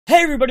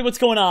Hey everybody, what's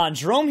going on?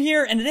 Jerome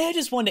here, and today I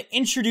just wanted to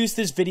introduce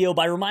this video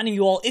by reminding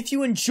you all, if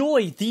you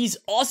enjoy these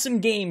awesome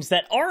games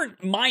that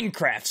aren't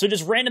Minecraft, so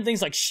just random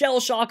things like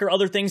Shellshock or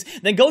other things,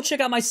 then go check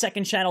out my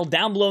second channel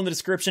down below in the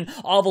description.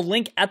 I'll have a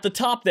link at the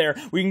top there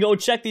where you can go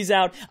check these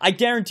out. I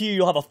guarantee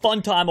you'll have a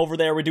fun time over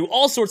there. We do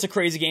all sorts of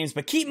crazy games,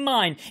 but keep in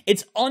mind,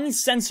 it's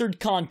uncensored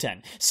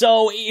content.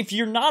 So if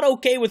you're not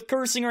okay with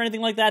cursing or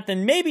anything like that,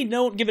 then maybe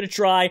don't give it a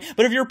try.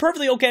 But if you're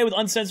perfectly okay with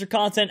uncensored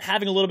content,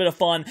 having a little bit of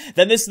fun,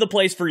 then this is the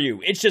place for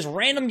you. It's just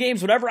random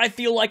games, whatever I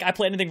feel like. I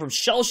play anything from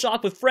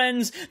Shellshock with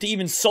friends to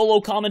even solo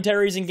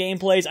commentaries and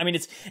gameplays. I mean,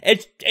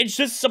 it's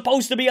just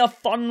supposed to be a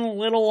fun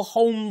little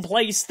home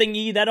place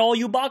thingy that all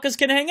you bakas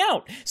can hang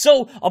out.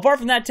 So, apart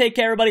from that, take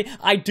care, everybody.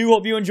 I do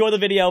hope you enjoy the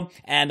video,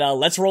 and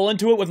let's roll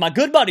into it with my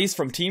good buddies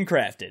from Team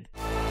Crafted.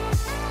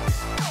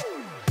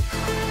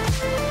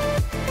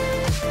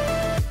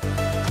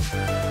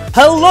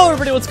 Hello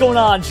everybody, what's going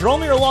on?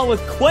 Jerome here along with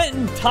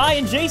Quentin, Ty,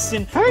 and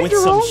Jason with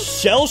Jerome. some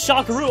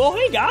Shellshockaroo. Oh,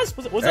 hey guys,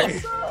 what's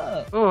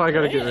up? Oh, I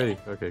gotta get ready.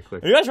 Okay,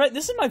 quick. Are you guys right?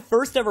 This is my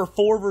first ever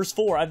 4 vs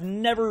 4. I've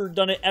never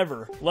done it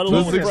ever, let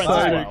alone with friends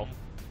as well.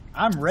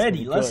 I'm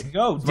ready. Let's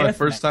go. It's my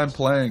first time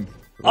playing.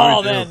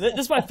 Oh man, this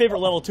is my favorite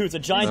level too. It's a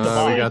giant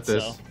divide. We got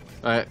this. So.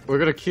 Alright, we're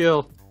gonna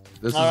kill.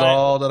 This is All right,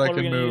 all that I what are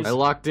we can gonna move. use? I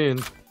locked in.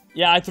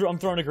 Yeah, I'm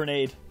throwing a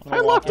grenade. I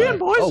locked in,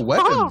 boys. Oh,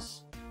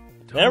 weapons.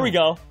 There we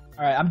go.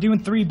 All right, I'm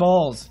doing 3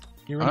 balls.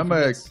 Get ready I'm for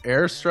gonna this.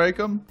 airstrike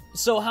them.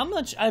 So how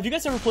much, have you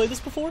guys ever played this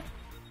before?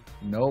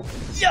 Nope.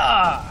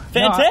 Yeah.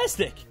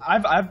 Fantastic. No,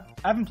 I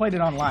haven't played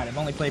it online. I've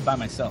only played by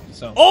myself.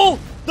 So. Oh,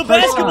 the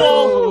basketball.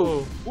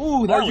 Oh,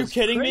 Ooh, that Are you was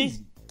kidding crazy.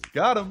 me?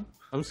 Got him.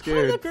 I'm Oh,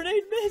 scared. that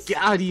grenade missed.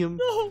 Got him.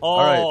 No. Oh, All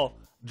right,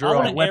 I Jerome.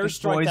 want to Weapons,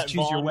 airstrike boys. that Choose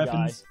your Vaughn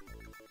weapons. guy.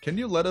 Can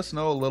you let us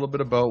know a little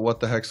bit about what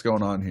the heck's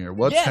going on here?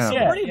 What's Yeah, so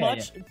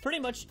happening? pretty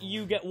much,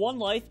 you get 1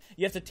 life,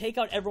 you have to take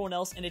out everyone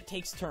else, and it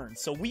takes turns.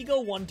 So we go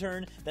 1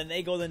 turn, then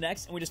they go the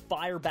next, and we just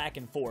fire back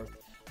and forth.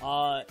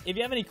 If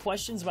you have any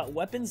questions about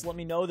weapons, let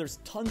me know. There's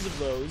tons of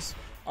those.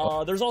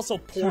 There's also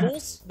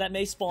portals that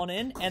may spawn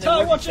in, and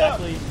then Watch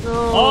out.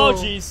 Oh,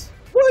 jeez.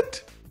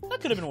 What? That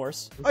could have been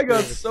worse. I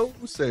got so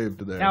saved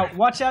there. Now,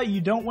 watch out. You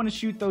don't want to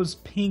shoot those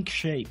pink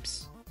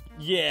shapes.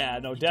 Yeah,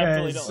 no,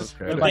 definitely Because don't.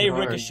 they're They like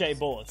ricochet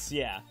bullets,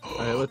 yeah.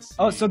 Alright, let's see.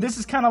 Oh, so this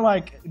is kind of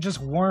like just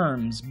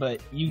worms, but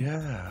you.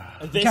 Yeah.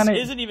 This kinda-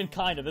 isn't even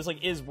kind of. This,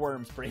 like, is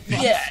worms, pretty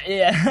much.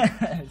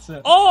 Yeah.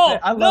 So, Oh,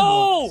 I love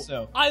no! worms,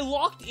 so. I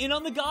locked in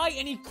on the guy,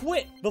 and he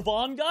quit. The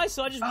Vaughn guy,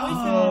 so I just wasted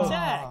an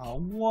attack.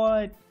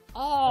 What?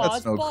 Oh,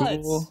 That's no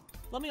butts. cool.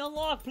 Let me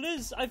unlock,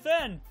 please. I'm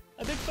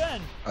a big fan.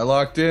 I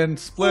locked in.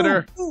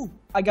 Splitter. Ooh,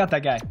 I got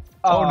that guy.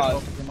 Oh,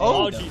 no.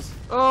 Oh, Oh, jeez.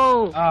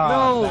 Oh, no.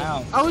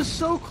 bounce. I was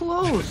so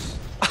close.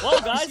 Well,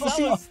 guys, that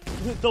was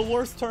the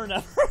worst turn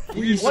ever. What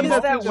is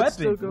that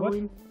Still weapon? What?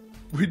 going.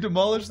 we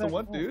demolished the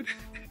one dude.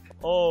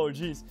 Oh,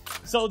 jeez.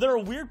 So there are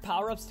weird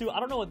power-ups, too. I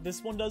don't know what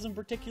this one does in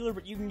particular,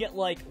 but you can get,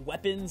 like,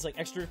 weapons, like,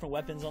 extra different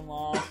weapons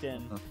unlocked,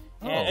 and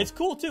it's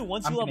cool, too.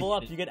 Once you level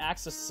up, you get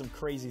access to some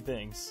crazy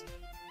things.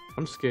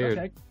 I'm scared.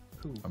 Okay,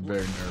 cool. I'm very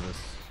nervous.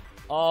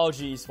 Oh,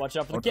 jeez. Watch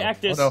out for the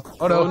cactus. Oh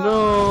no! Oh no!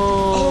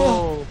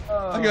 Oh, no.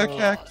 I got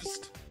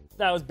cactused.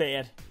 That was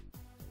bad.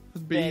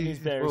 Bad news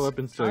bears. What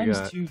weapons do I Times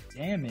got? 2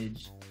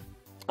 damage.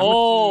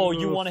 Oh, I'm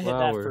you a want to hit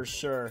that flower. for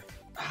sure.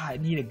 I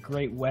need a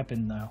great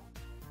weapon though.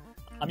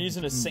 I'm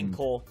using a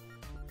sinkhole.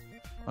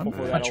 I'm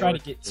Hopefully good. I that'll try to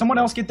work. get someone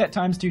else get that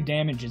times 2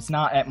 damage. It's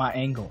not at my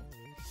angle.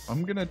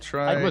 I'm gonna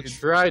try. I'm gonna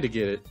try to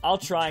get it. I'll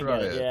try and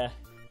get it,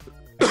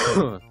 Try it. yeah.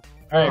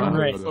 All right, I'm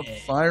great.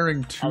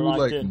 firing too locked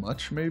like in.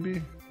 much,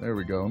 maybe. There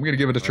we go. I'm gonna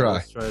give it a try.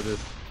 Let's try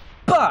this.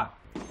 Bah!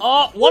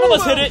 Oh, one of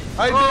us hit it.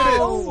 I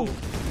did Oh,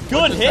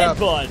 Good just hit, happened?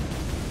 bud.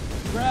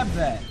 grab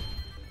that.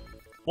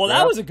 Well, that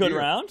Yep, was a good here.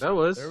 round. That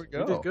was. There we We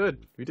go. did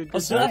good. We did Oh,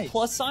 good. so that Nice.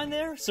 plus sign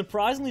there,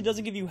 surprisingly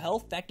doesn't give you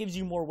health. That gives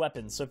you more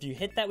weapons. So if you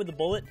hit that with a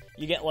bullet,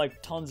 you get,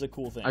 like, tons of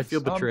cool things. I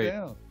feel it. betrayed.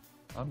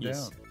 I'm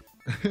Yes.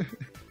 down.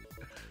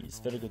 He's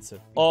very good, sir.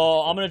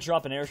 Oh, I'm gonna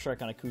drop an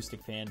airstrike on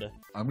Acoustic Panda.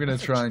 I'm gonna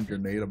try and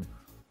grenade him.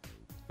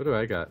 What do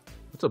I got?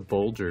 What's a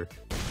bulger?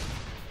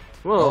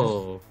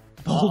 Whoa.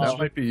 That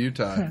might be you,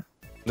 Ty.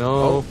 No.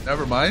 Oh,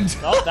 never mind.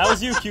 Oh, that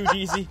was you,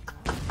 QDZ.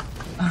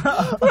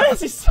 What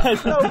is he saying?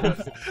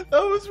 That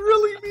was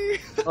really me.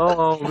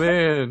 Oh,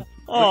 man.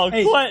 Oh,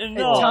 Hey, Quentin,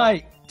 hey, no.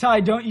 Ty,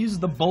 don't use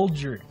the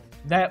bulger.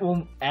 That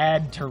will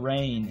add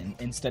terrain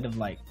instead of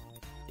like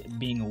it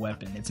being a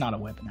weapon. It's not a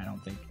weapon, I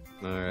don't think.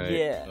 Alright.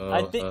 Yeah,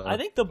 I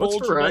think the what's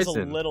bulger does a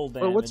Horizon? little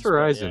damage. Well, what's but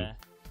Horizon? yeah.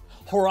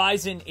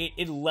 Horizon,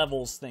 it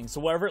levels things. So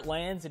wherever it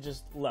lands, it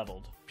just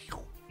leveled.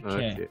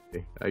 Okay.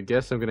 I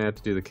guess I'm gonna have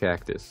to do the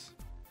cactus.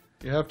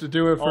 You have to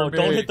do it for Oh, me.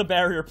 don't hit the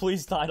barrier,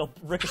 please, Ty. It'll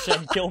ricochet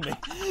and kill me.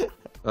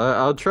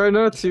 I'll try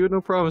not to.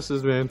 No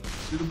promises, man.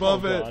 Shoot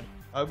above Oh, it. God.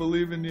 I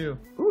believe in you.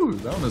 Ooh,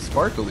 that one is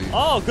sparkly.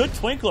 Oh, good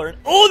twinkler.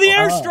 Oh, the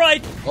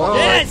airstrike! Oh,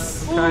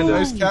 Yes! Kind of.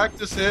 Nice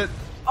cactus hit.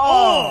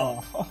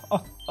 Oh!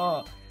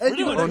 We're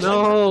doing Oh it.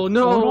 no,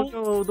 no,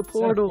 Portal? no, the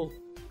portal.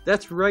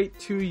 That's right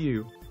to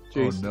you,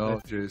 Jason. Oh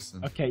no,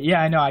 Jason. Okay,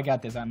 yeah, I know, I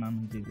got this. I'm gonna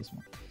do this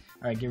one.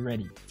 Alright, get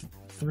ready.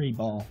 3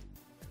 ball.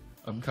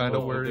 I'm kind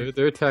of worried.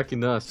 They're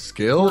attacking us.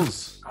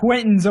 Skills.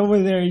 Quentin's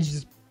over there. He's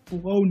just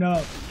blown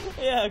up.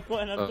 Yeah,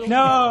 Quentin, I'm feeling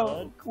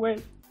No,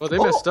 Quentin. Oh, they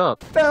messed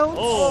up. Bounce.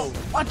 Oh.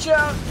 Watch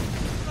out.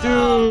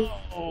 Dude.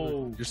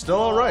 Oh. You're still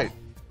all right.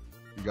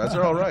 You guys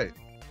are all right.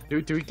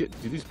 Do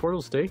these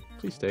portals stay?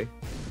 Please stay.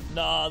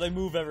 Nah, they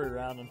move every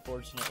round,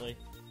 unfortunately.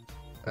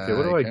 Okay,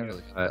 what do I can't do?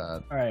 really do that.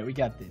 All right, we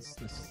got this.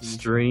 Let's see.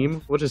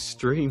 Stream? What does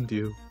stream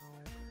do?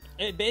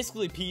 It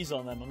basically pees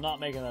on them. I'm not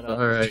making that up.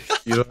 All right,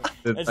 you don't.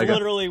 It's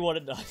literally what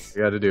it does.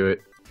 I got to do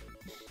it.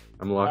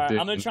 I'm locked in.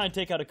 I'm gonna try and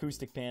take out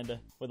Acoustic Panda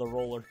with a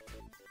roller.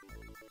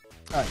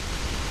 All right,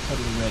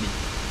 totally ready.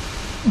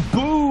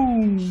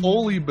 Boom!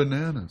 Holy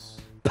bananas.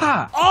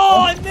 Pa!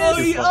 Oh, I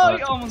missed! Oh,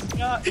 he almost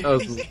got it. That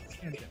was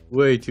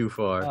way too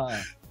far.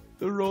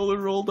 The roller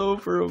rolled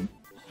over him.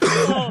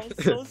 Oh,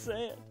 it's so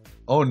sad.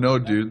 Oh no,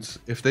 dudes.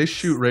 If they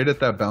shoot right at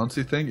that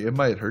bouncy thing, it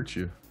might hurt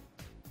you.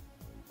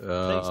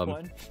 Thanks,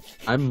 Quentin.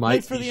 I might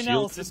Thanks for be the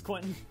analysis,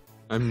 Quentin.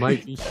 I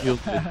might be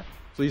shielded.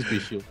 Please be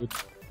shielded.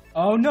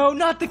 Oh no,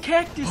 not the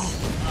cactus!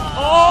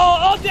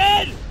 Oh,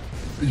 dead!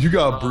 You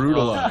got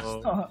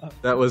brutalized.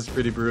 That was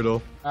pretty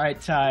brutal. All right,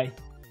 Ty.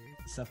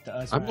 It's up to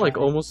us. I'm right like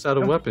now. almost out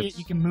of Don't weapons. forget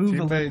You can move a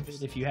little Teammates.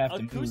 bit if you have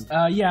to move. Acoustic-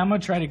 Yeah, I'm gonna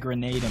try to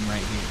grenade him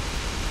right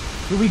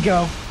here. Here we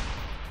go.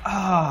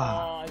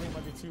 Ah. Oh, I think it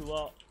might be too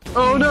low.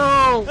 Oh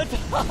no!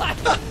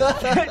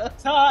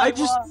 Ty, I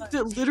just did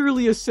it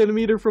literally a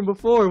centimeter from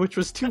before, which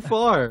was too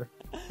far.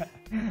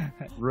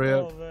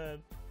 Rip. Oh, man.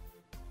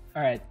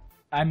 All right,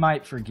 I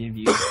might forgive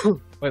you.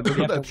 Wait, Look we at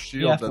have that to,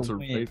 shield we have that's to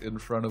win. right in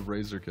front of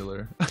Razor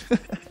Killer.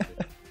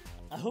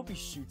 I hope he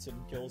shoots him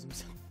and kills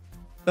himself.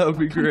 That would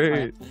be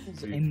great.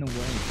 It's in the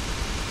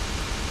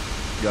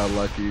way. Got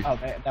lucky. Oh,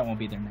 that won't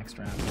be their next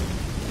round.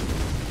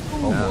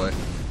 Oh boy.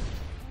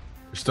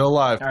 You're still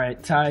alive. All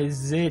right, Ty,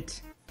 is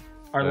it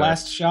our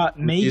last shot?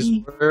 These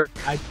Maybe. work.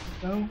 I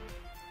think so.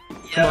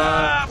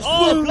 Yeah!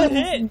 Oh, good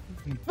hit!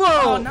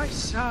 Oh,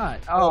 nice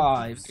shot.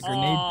 Oh, it was a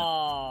grenade.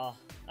 Ah,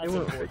 that's It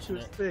went right to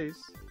his unfortunate.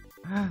 face.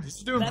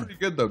 He's doing pretty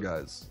good though,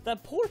 guys.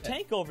 That poor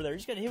tank over there, he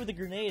just got hit with a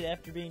grenade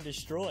after being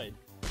destroyed.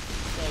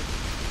 Like,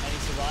 any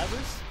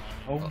survivors?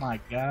 Oh my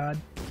god.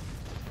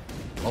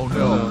 Oh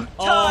no.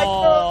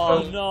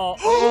 Oh, no.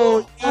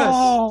 Oh,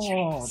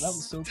 Oh, that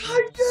was so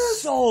cool.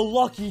 So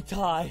lucky,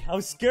 Ty. I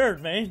was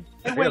scared, man.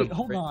 Hey, wait,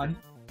 hold on.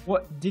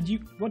 What did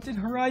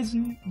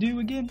Horizon do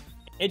again?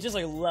 It just,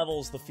 like,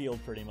 levels the field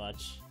pretty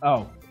much.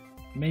 Oh,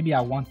 maybe I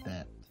want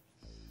that.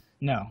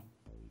 No.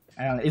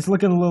 I don't know. It's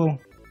looking a little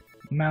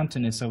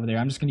mountainous over there.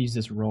 I'm just gonna use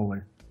this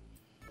roller.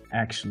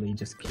 Actually,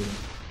 just kidding.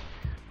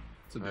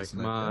 It's a Alright,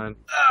 decent come idea.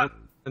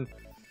 on.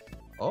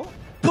 Oh.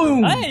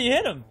 Boom! Hey, you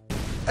hit him.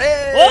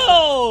 Hey!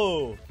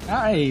 Whoa!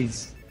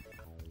 Nice.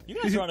 You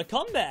guys are on a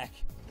comeback.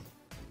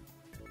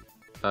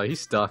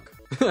 He's stuck.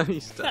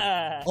 He's stuck.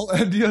 Ah. Oh,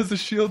 and he has a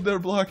shield there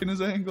blocking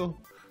his angle.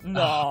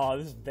 No,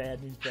 this is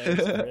bad news bears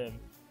for him.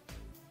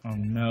 Oh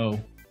no.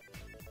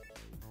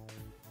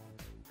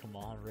 Come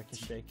on,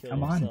 Ricochet, kill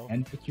Come on, yourself.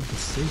 and pick your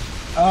decision.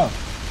 Oh.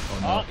 Oh Oh,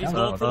 no. he's Oh,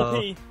 going for the no.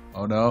 P.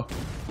 Oh no.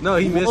 No,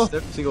 he missed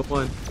every single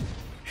one.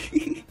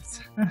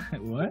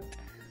 What?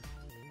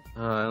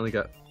 I only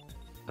got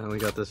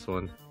this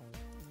one.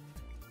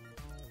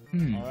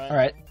 Hmm. Alright.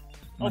 Alright. I'm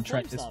Oh, gonna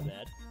try Flame's this not one.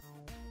 bad.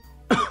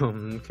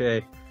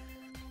 Okay,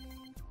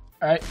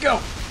 Alright, go!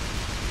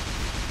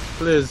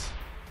 Liz.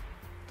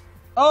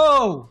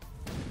 Oh!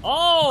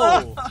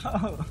 Oh!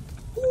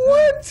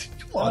 What?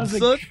 Come That on, was a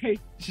son. great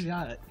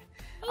shot.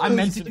 Oh, I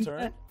meant to decent do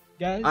turn. that,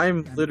 guys.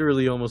 I'm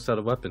literally almost out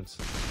of weapons.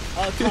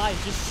 Ty,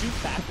 just shoot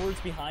backwards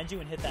behind you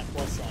and hit that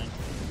plus sign.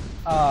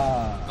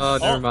 Oh,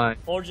 never mind.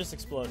 Or just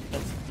explode.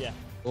 That's, yeah.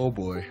 Oh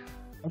boy.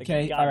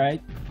 Okay, got it.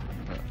 alright.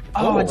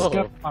 Oh, I just Oh.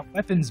 got my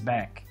weapons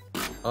back.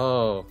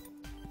 Oh,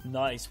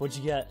 Nice. What'd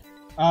you get?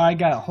 I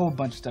got a whole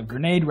bunch of stuff.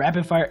 Grenade,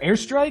 rapid fire,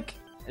 airstrike?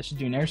 I should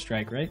do an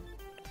airstrike, right?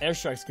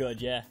 Airstrike's good,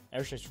 yeah.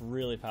 Airstrike's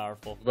really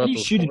powerful. what How about do you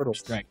those shoot an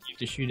portals? airstrike? You have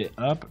to shoot it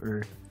up,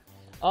 or...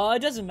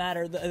 It doesn't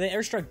matter. The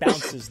airstrike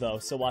bounces though,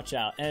 so watch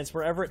out. And it's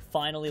wherever it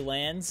finally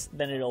lands,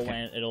 then it'll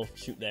land. It'll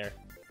shoot there.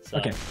 So.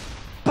 Okay.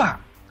 Bah!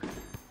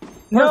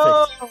 You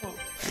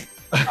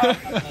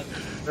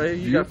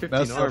got 15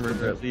 messed up a armor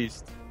bit. at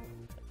least.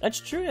 That's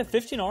true. Yeah,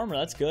 15 armor.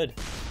 That's good.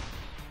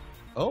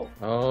 Oh.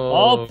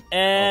 Oh,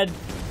 and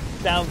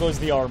down goes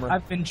the armor.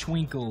 I've been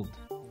twinkled.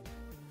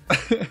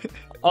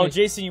 Oh,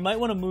 Jason, you might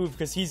want to move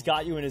because he's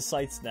got you in his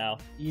sights now.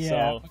 Yeah,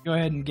 So, go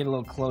ahead and get a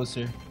little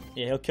closer.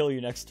 yeah, he'll kill you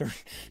next turn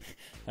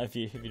if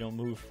you don't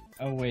move.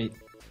 Oh, wait.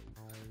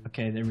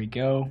 Okay, there we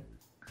go.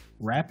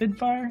 Rapid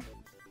fire?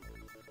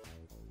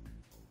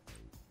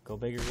 Go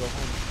big or go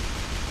home.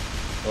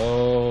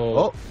 Oh.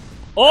 Oh.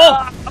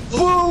 Oh!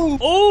 Boom!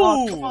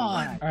 Oh! Come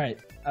on! Alright,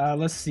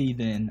 let's see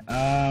then.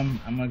 I'm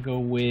gonna go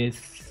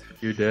with...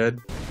 You're dead.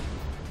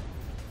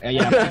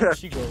 yeah, There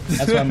she goes.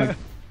 that's what I'm gonna...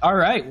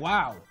 Alright,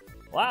 wow.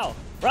 Wow.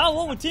 Round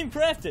 1 with Team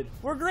Crafted.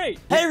 We're great.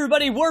 Hey,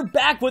 everybody, we're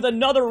back with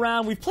another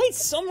round. We've played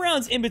some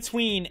rounds in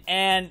between,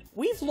 and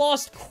we've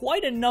lost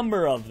quite a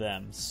number of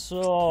them.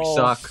 So... We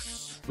suck.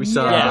 We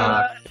suck.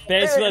 Yeah.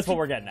 Basically, that's what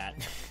we're getting at.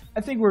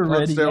 I think we're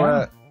Let's ready do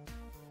now. it.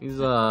 He's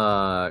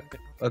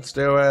Let's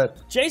do it.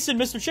 Jason,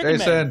 Mr. Chicken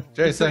Man.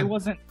 Jason. It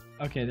wasn't.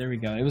 Okay, there we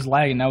go. It was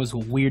lagging. That was the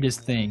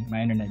weirdest thing.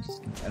 My internet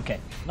just. Okay.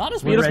 Not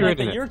as We're weird as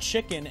ready. that you're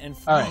chicken and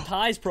Alright.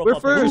 Ty's We're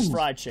profile is first.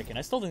 fried chicken.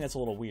 I still think that's a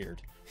little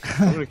weird.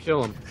 I'm gonna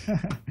kill him.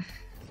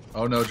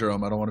 Oh no,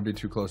 Jerome, I don't want to be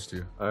too close to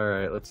you.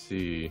 Alright, let's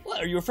see.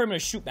 What, are you afraid I'm gonna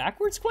shoot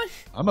backwards, Quinn?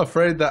 I'm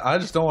afraid that I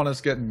just don't want us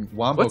getting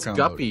wombo What's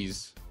comboed.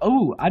 guppies?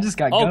 Oh, I just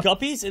got. Oh,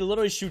 gupped. guppies? It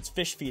literally shoots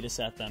fish fetus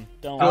at them.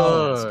 Don't.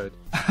 Good.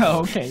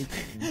 Okay.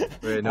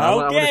 Wait, no, I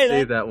want to Okay,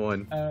 save that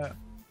one.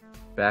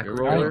 Back Here we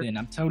go. All roller. right then.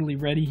 I'm totally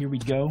ready. Here we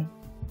go.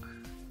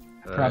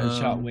 Probably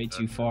shot way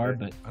too far,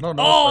 but. I don't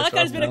know. Oh, if I that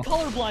guy's shot made a now.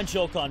 colorblind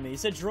joke on me. He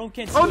said Jerome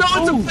can't see. Oh no,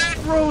 it's Oh. a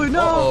back roller.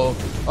 No.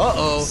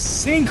 Uh-oh.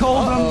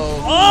 Sinkhole them.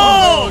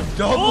 Oh,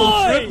 Double,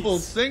 boys! triple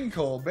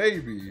sinkhole,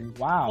 baby.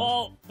 Wow.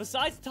 Well,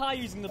 besides Ty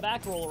using the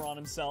back roller on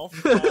himself,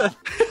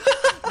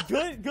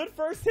 good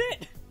first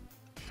hit.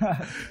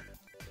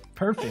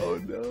 Perfect. Oh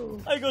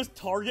no. I goes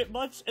target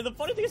much, and the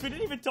funny thing is we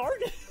didn't even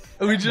target.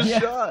 We just Yeah.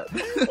 shot.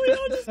 We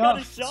all just got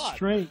a shot.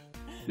 Straight.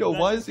 Yo,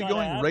 That's why just is he kinda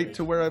going happy. right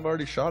to where I've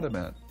already shot him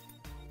at?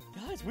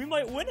 Guys, we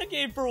might win a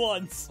game for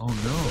once. Oh no.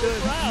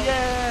 Wow.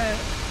 Yeah.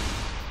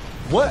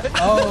 What?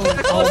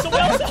 Oh,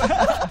 someone else.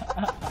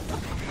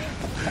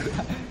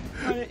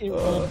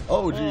 Oh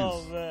Oh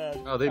jeez.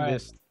 man. Oh, they Alright.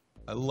 missed.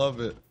 I love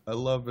it. I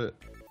love it.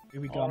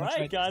 Here we go. All I'm gonna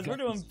try right, to guys, get we're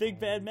doing this. big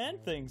bad man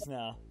things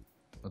now.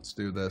 Let's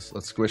do this.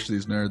 Let's squish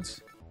these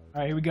nerds.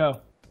 All right, here we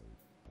go.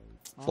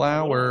 Oh,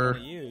 Flower. what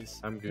am I gonna use?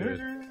 I'm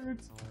good.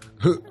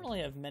 I don't really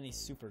have many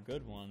super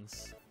good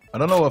ones. I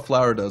don't know what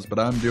flower does, but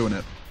I'm doing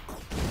it.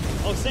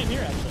 Oh, same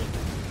here actually.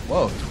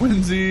 Whoa,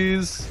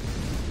 twinsies.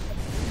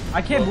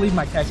 I can't believe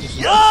my cactus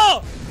is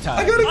Oh!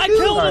 tied. I got a I kill.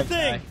 killed the Alright,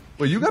 thing. Ty.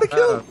 Wait, you got a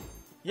kill?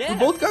 Yeah. We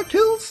both got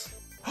kills?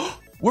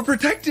 We're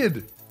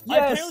protected. I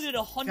Yes, apparently did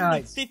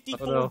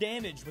 154 Oh, no.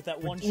 damage with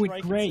that one Doing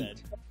strike great.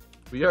 instead.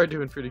 We are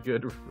doing pretty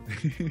good.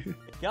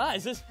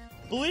 Guys, this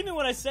believe me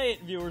when I say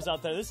it, viewers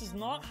out there, this is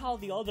not how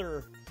the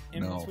other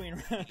in No.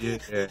 between Yeah.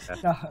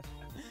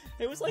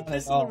 It was like Not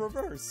this at in the all.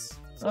 reverse.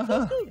 So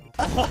Uh-huh.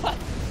 that's good.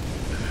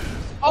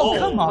 Oh,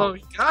 come Oh, on.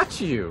 he got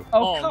you.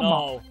 Oh, Oh come no.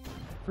 on.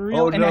 For real?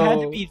 Oh, and it had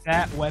to no. be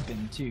that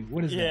weapon, too.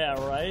 What is Yeah,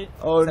 that? right?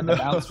 Oh Is that the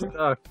no. bouncer?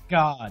 Stuck.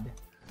 God.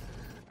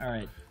 All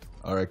right.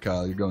 All right,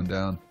 Kyle, you're going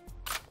down.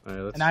 All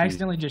right, let's And I see.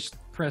 accidentally just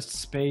pressed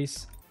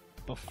space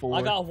before.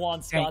 I got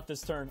Juan Scott Dang.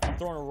 this turn. I'm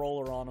throwing a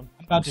roller on him.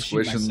 I'm about to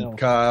shoot Squishing myself.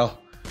 Kyle.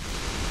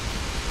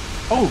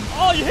 Oh,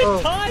 Oh, you hit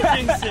Oh. time,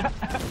 Vincent!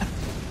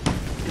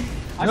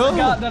 I No.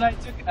 forgot that I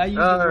took. I used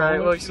the All right.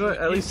 roller Well, to you know what?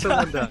 At shoot least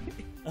someone died.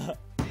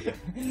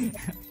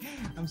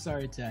 I'm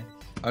sorry, Ty.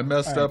 I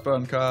messed All right. up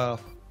on Kyle.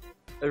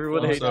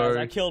 Everyone Oh, hates. sorry.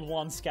 I killed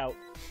Juan Scout.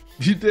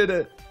 You did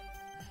it.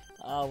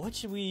 What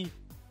should we...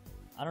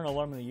 I don't know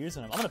what I'm going to use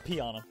on him. I'm going to pee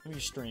on him. Let me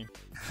stream.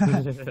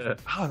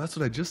 Oh, that's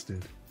what I just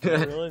did.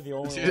 Really? The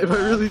only Am I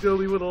one? really the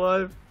only one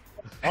alive?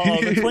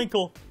 Oh, the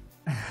twinkle.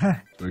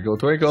 Twinkle,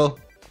 twinkle.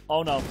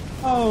 Oh, no.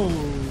 Oh,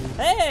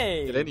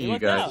 Hey! Get any of we you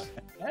lucked guys. out.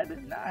 that is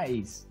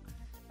nice.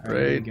 All right,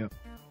 here we Great. go.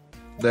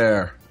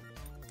 There.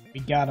 We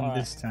got him All right.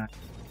 this time.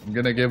 I'm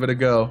gonna give it a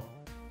go.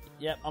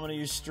 Yep, I'm going to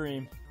use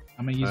stream.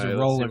 I'm gonna use All right, a let's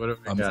see roller. what have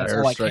we I'm got.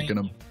 all I airstriking can.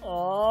 him.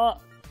 Oh,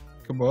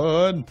 Come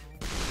on.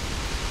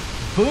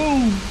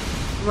 Boom!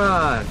 Come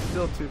on,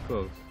 still too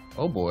close.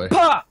 Oh boy.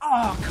 Bah!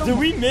 Oh, come did on.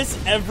 we miss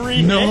every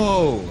hit?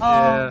 No.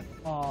 Yeah.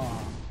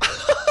 Oh.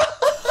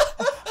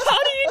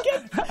 How do you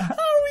get... How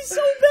are we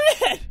so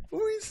bad?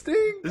 We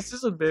stink. This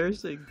is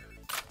embarrassing.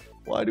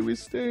 Why do we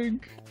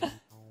stink?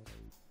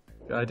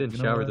 I didn't You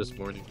know shower what? this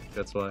morning.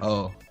 That's why.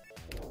 Oh.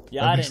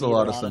 Yeah, That I makes didn't a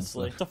lot either, of sense,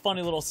 honestly. though. It's a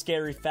funny little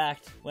scary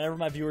fact. Whenever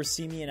my viewers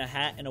see me in a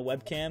hat and a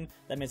webcam,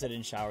 that means I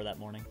didn't shower that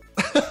morning.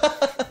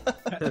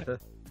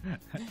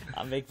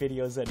 I make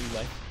videos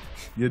anyway.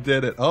 You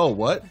did it. Oh,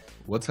 what?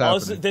 What's Oh,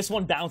 happening? this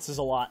one bounces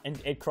a lot and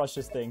it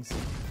crushes things.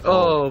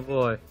 Oh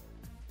boy.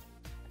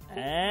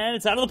 And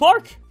it's out of the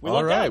park. We All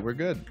lucked right, out. we're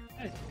good.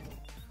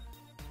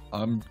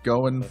 I'm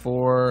going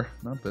for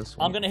not this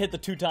one. I'm gonna hit the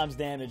 2 times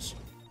damage.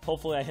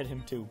 Hopefully I hit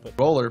him too, but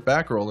roller,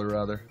 back roller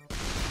rather.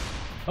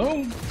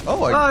 Boom!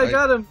 Oh, I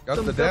got him. Got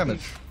Some the guppies.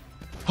 damage.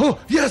 Oh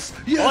yes,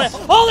 oh, yes.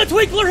 yeah. Oh, the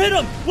Twinkler hit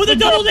him with a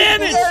double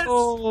damage.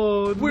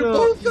 Oh We no.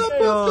 both got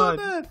God.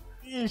 that.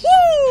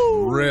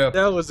 Woo! Rip.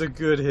 That was a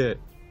good hit.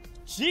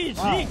 GG,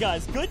 Wow.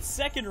 guys. Good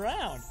second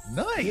round.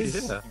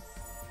 Nice. Yeah.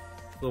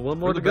 So one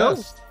more We're to the go.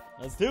 best.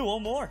 Let's do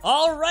one more.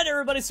 All right,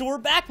 everybody. So we're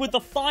back with the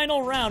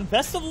final round.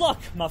 Best of luck,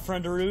 my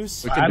friend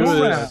Aruz. We can do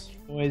Final this.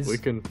 round, boys. We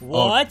can.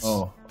 What?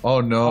 Oh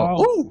no.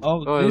 Oh, Ooh.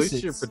 Oh, at this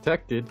least you're is...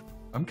 protected.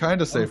 I'm kind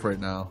of safe right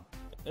now.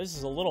 This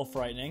is a little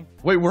frightening.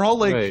 Wait, we're all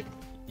like. Wait.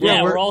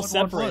 Yeah, we're we're all 1-1-1.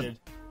 separated.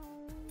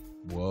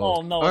 Whoa.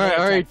 Oh no! All I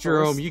right, attacked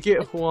Jerome. first. You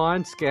get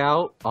Juan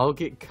Scout. I'll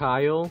get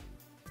Kyle.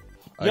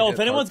 I Yo, get if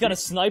anyone's got a heartbeat.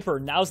 sniper,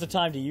 now's the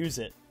time to use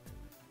it.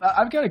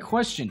 I've got a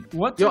question.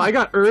 What? Yo, does- I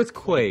got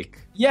Earthquake.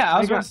 Yeah, I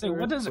was I going got to say,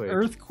 what does Earthquake.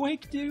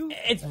 Earthquake do?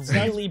 It's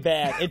really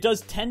bad. It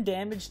does 10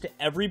 damage to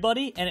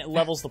everybody, and it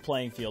levels the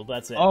playing field.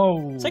 That's it.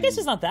 Oh. So I guess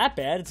it's not that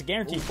bad. It's a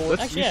guaranteed 4. We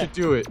Actually, yeah. should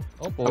do it.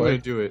 Oh I'm boy. gonna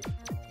do it.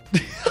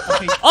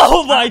 Okay,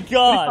 Oh my what if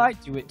god! I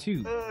do it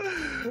too?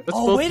 Let's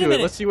Oh, both wait a do it.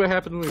 minute. Let's see what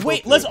happens when we Wait,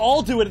 both do let's it.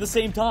 all do it at the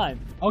same time.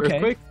 Okay.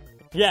 Earthquake?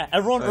 Yeah,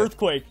 everyone Alright.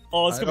 earthquake.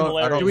 Oh, it's gonna be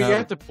I don't hilarious. Do we have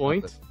have to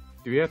point?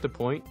 Do we have to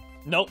point?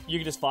 Nope, you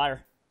can just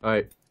fire.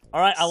 Alright.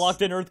 Alright, I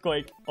locked in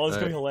earthquake. Oh, it's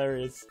gonna be Alright.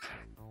 hilarious.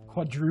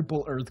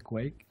 Quadruple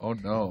earthquake. Oh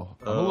no.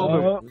 I'm a Oh.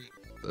 little bit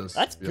this,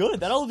 That's yeah. good.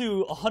 That'll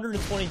do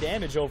 120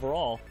 damage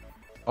overall.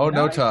 Oh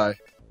no, Nice. Ty.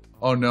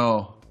 Oh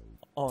no.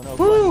 Oh no.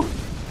 Woo!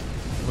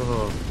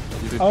 Oh,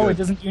 you did Oh, good. it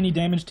doesn't do any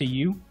damage to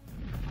you?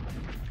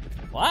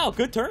 Wow,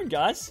 good turn,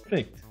 guys.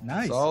 Perfect.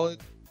 Nice. Solid.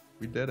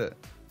 We did it.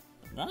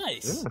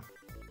 Nice. Yeah.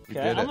 We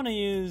Okay, did I'm it. gonna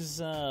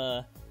use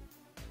I'm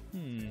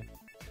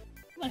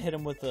gonna hit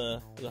him with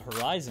the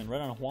horizon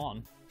right on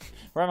Juan.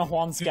 Right on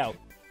Juan Scout.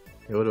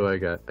 Hey, what do I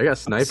got? I got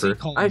sniper.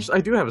 Colin. I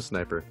do have a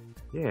sniper.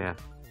 Yeah.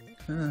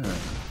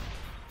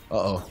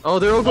 Uh-oh. Oh,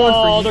 they're all going for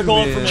you, Oh, they're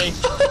going man.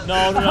 for me.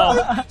 No, no,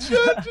 no.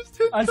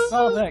 I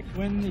saw that.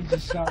 Quinn, he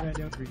just shot right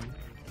over you.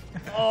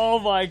 Oh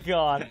my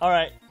god.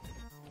 Alright.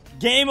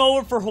 Game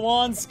over for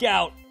Juan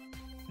Scout.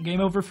 Game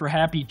over for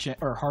Happy Chan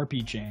or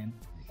Harpy Chan.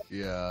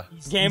 Yeah.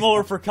 Game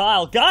over for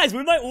Kyle. Guys,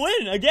 we might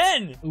win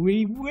again.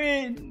 We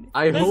win.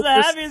 I This is hope the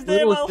this happiest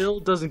day of little my- hill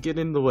doesn't get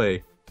in the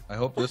way. I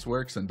hope this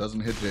works and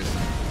doesn't hit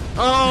Jason.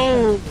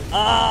 Oh!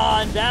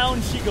 Ah, and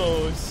down she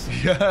goes.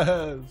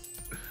 Yes.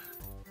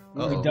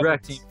 We Uh-oh. double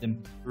Wrecked. teamed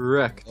him.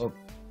 Wrecked. Oh,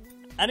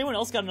 Anyone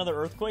else got another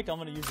earthquake? I'm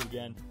gonna use it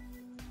again.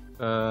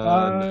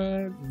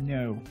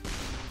 No.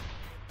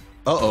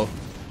 Uh-oh.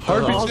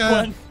 Harvey Oh, Chan.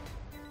 Quentin.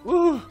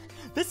 Woo.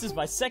 This is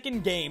my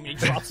second game, and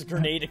he drops a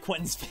grenade at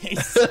Quentin's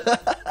face.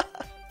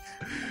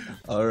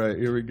 All right,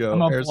 here we go. I'm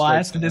gonna Airstrike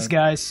blast time. this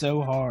guy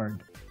so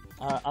hard.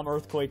 I'm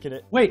earthquaking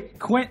it. Wait,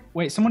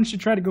 wait, someone should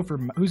try to go for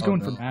who's Oh, going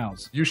no. for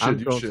Mouse? You should. I'm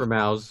You going should. for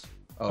Mouse.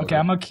 Oh, Okay,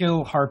 I'm gonna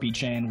kill Harpy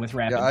Chan with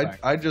rapid Yeah, fire.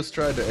 I just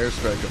tried to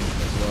airstrike him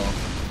as well.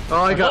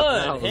 Oh, I got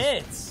Good Mouse.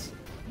 hits.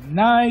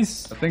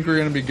 Nice. I think we're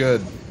gonna be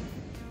good.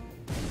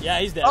 Yeah,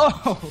 he's dead.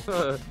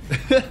 Oh,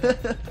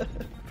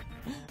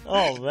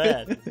 Oh,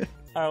 man.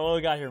 Alright, what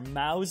we got here?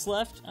 Mouse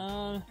left?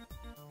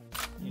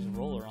 Use a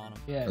roller on him.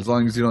 yeah. As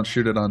long as you don't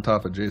shoot it on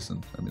top of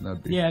Jason. I mean,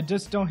 that'd be. Yeah,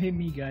 just don't hit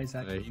me, guys.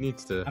 He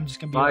needs to. I'm just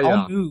gonna be. Fire.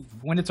 I'll move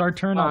when it's our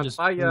turn. I'll just.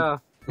 Fire.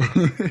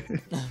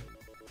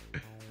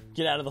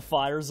 Get out of the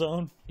fire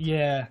zone.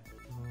 Yeah.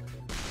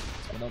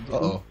 That's what I'll do.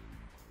 Uh-oh.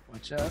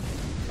 Watch out.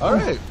 All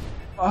right.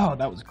 Oh,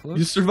 that was close.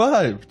 You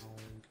survived.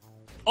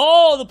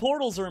 Oh, the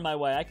portals are in my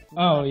way.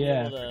 Oh might be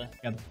yeah. able to-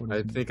 Got the portal.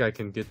 I think I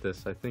can get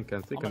this. I think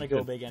I'm gonna I'm go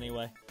good. big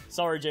anyway.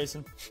 Sorry,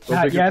 Jason.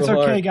 Yeah, big yeah, or it's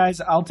go okay, hard.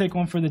 guys. I'll take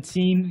one for the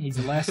team. He's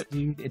the last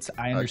dude.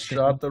 I I understand.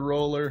 shot the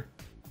roller.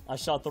 I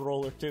shot the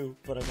roller too,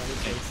 but I never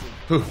Jason.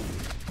 Whew.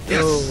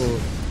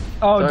 Oh,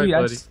 Oh, Sorry, dude,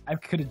 buddy. I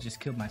could have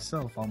just killed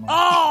myself almost.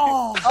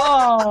 Oh!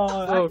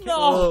 Oh,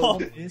 No!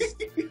 I missed.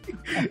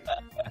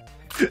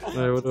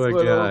 Alright, what do I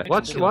Well, got?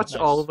 Watch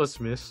all of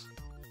us miss.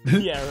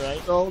 Yeah,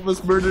 right. All of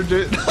us murdered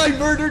Jason. I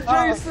murdered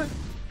Jason.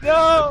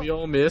 No! We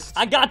all missed.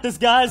 I got this,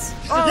 guys.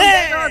 Oh,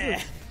 Yeah!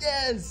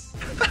 Yes!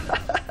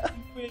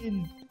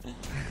 Win.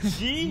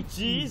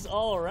 GG's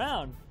all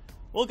around.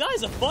 Well,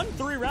 guys, a fun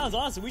 3 rounds.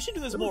 Honestly, we should do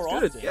this more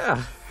Good. often.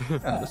 Yeah.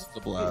 Yeah, this is a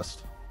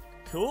blast.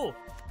 Cool.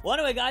 Well,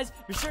 anyway, guys,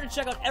 be sure to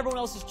check out everyone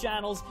else's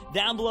channels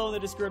down below in the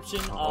description,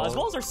 as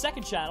well as our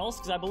second channels,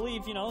 because I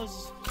believe, you know,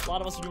 a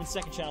lot of us are doing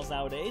second channels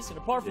nowadays. And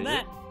apart from Yeah.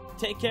 that,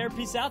 take care,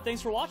 peace out, thanks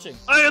for watching.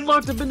 I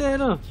unlocked a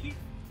banana.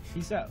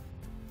 Peace out.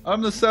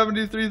 I'm the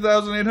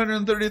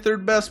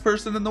 73,833rd best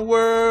person in the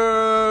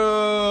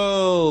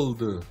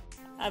world.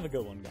 Have a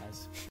good one,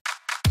 guys.